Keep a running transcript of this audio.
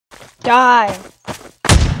Die!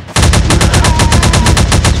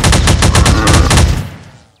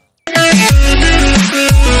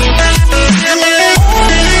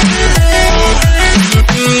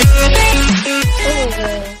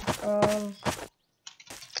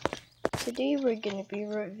 Today we're gonna be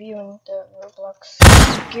reviewing the Roblox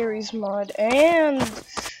Gmod and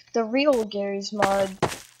the real Gmod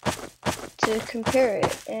to compare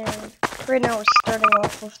it. And right now we're starting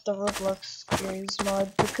off with the Roblox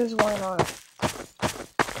Gmod because why not?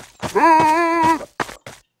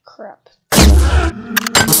 Crap.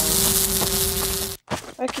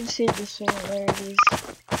 I can see the similarities.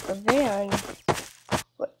 A van.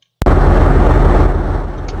 What?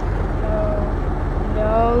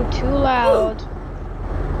 No, too loud.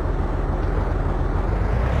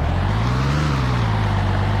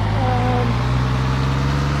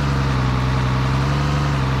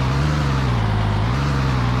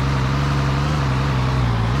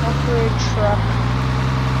 Off-road truck.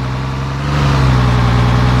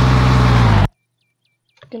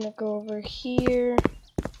 Gonna go over here.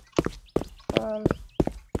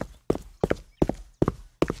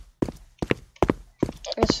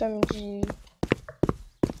 SMG.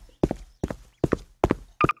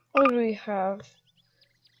 What do we have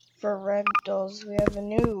for rentals? We have a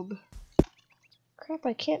noob. Crap,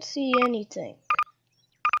 I can't see anything.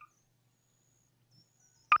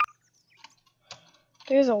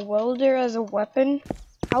 There's a welder as a weapon?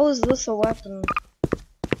 How is this a weapon?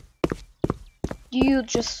 Do you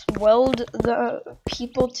just weld the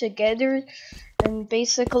people together and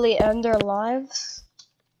basically end their lives?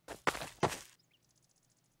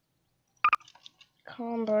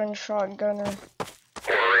 Combine shotgunner.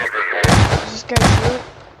 Is this gonna shoot?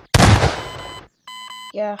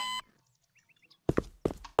 Yeah.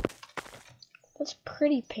 That's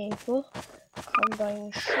pretty painful.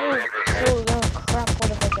 Combine shot. Oh crap, what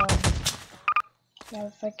have I done? Now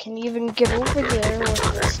if I can even get over there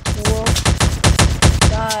with this tool.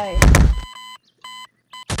 Die.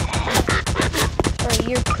 Alright,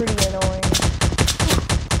 you're pretty annoying.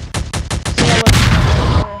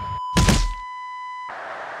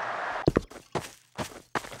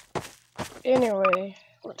 Anyway,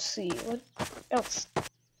 let's see, what else?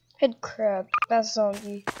 Head crab, that's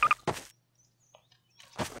zombie.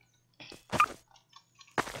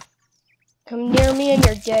 Come near me and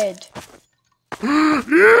you're dead.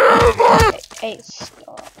 Hey,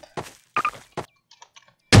 stop.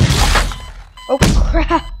 Oh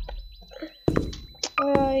crap!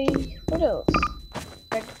 What else?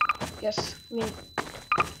 I guess,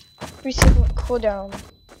 3-second cooldown.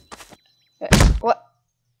 What?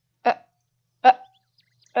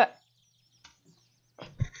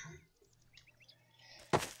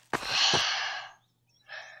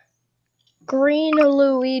 Green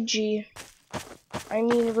Luigi. I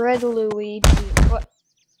mean red Luigi. What?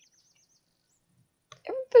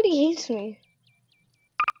 Everybody hates me.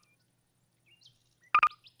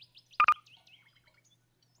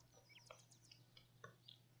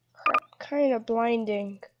 Crap, kinda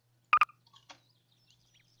blinding.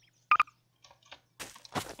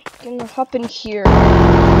 Gonna hop in here.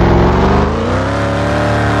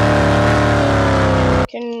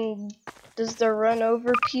 Does the run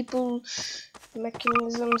over people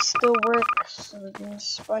mechanism still work? So we're gonna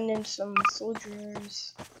spawn in some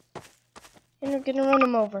soldiers. And we're gonna run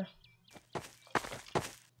them over.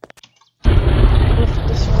 With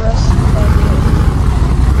this rust button.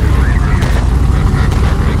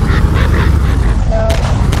 No.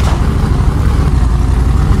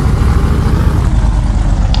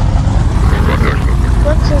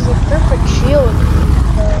 Flex has a perfect shield.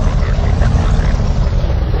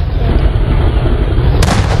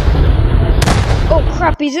 Oh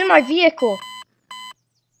crap, he's in my vehicle!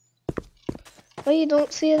 Well, you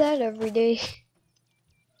don't see that every day.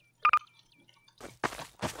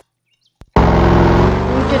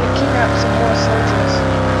 I'm gonna kidnap some more soldiers.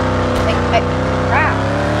 Hey, crap!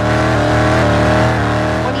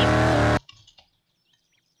 What do you...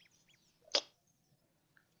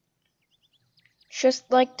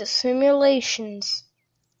 Just like the simulations.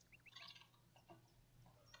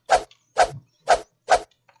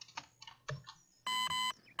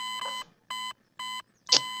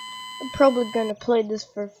 Probably gonna play this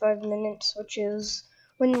for 5 minutes, which is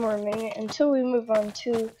 1 more minute until we move on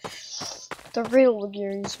to the real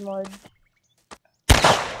Gmod.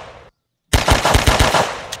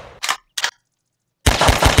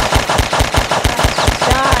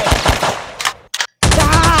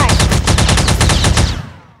 Die!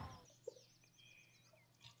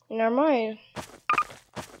 Never mind.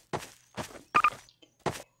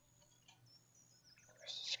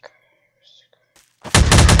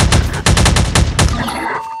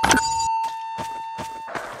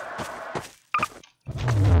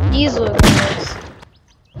 these look nice.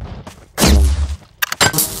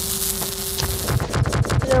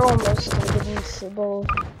 They're almost invincible.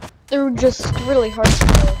 They're just really hard to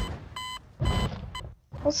kill.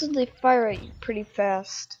 Also, they fire at you pretty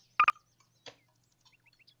fast.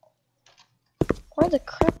 Why the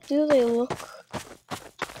crap do they look?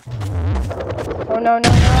 Oh no, no, no.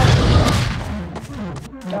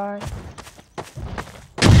 Die.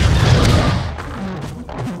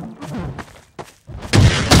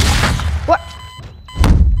 What?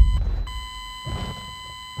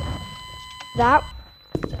 That?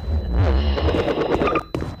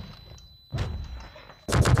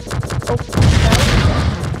 Oh,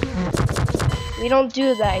 no. We don't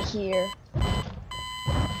do that here.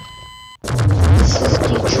 This is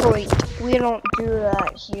Detroit. We don't do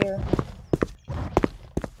that here.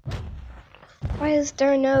 Why is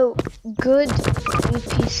there no good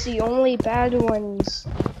NPC? Only bad ones.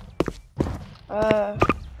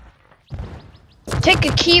 Take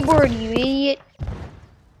a keyboard, you idiot.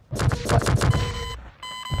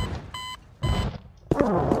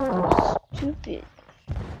 What? Stupid.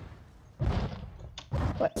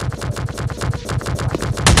 What?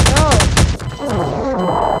 No.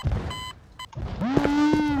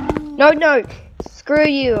 No, no. Screw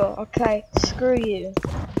you. Okay, screw you.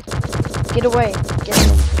 Get away.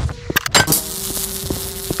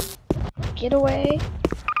 Get away.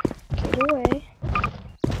 Get away.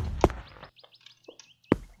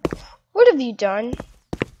 What have you done?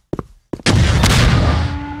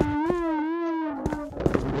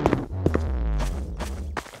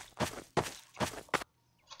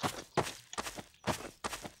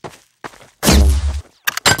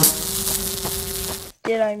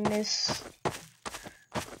 Did I miss?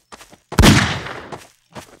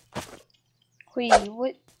 Wait,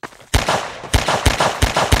 what?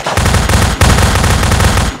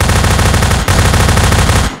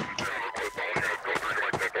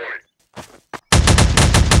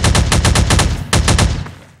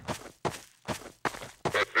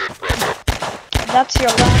 That's your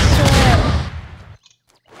last one.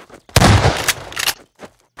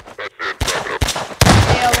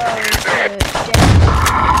 Say hello to Jack.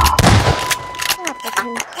 The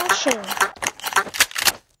concussion.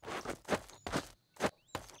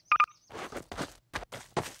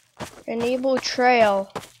 Enable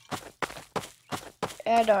trail.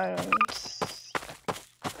 Add-ons.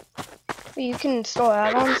 Wait, you can install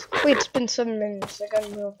add-ons? Wait, it's been 7 minutes. I gotta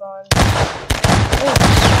move on.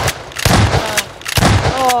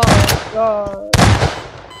 Oh god.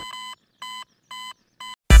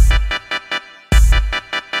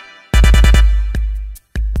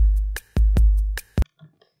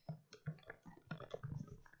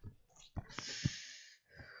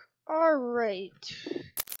 Alright.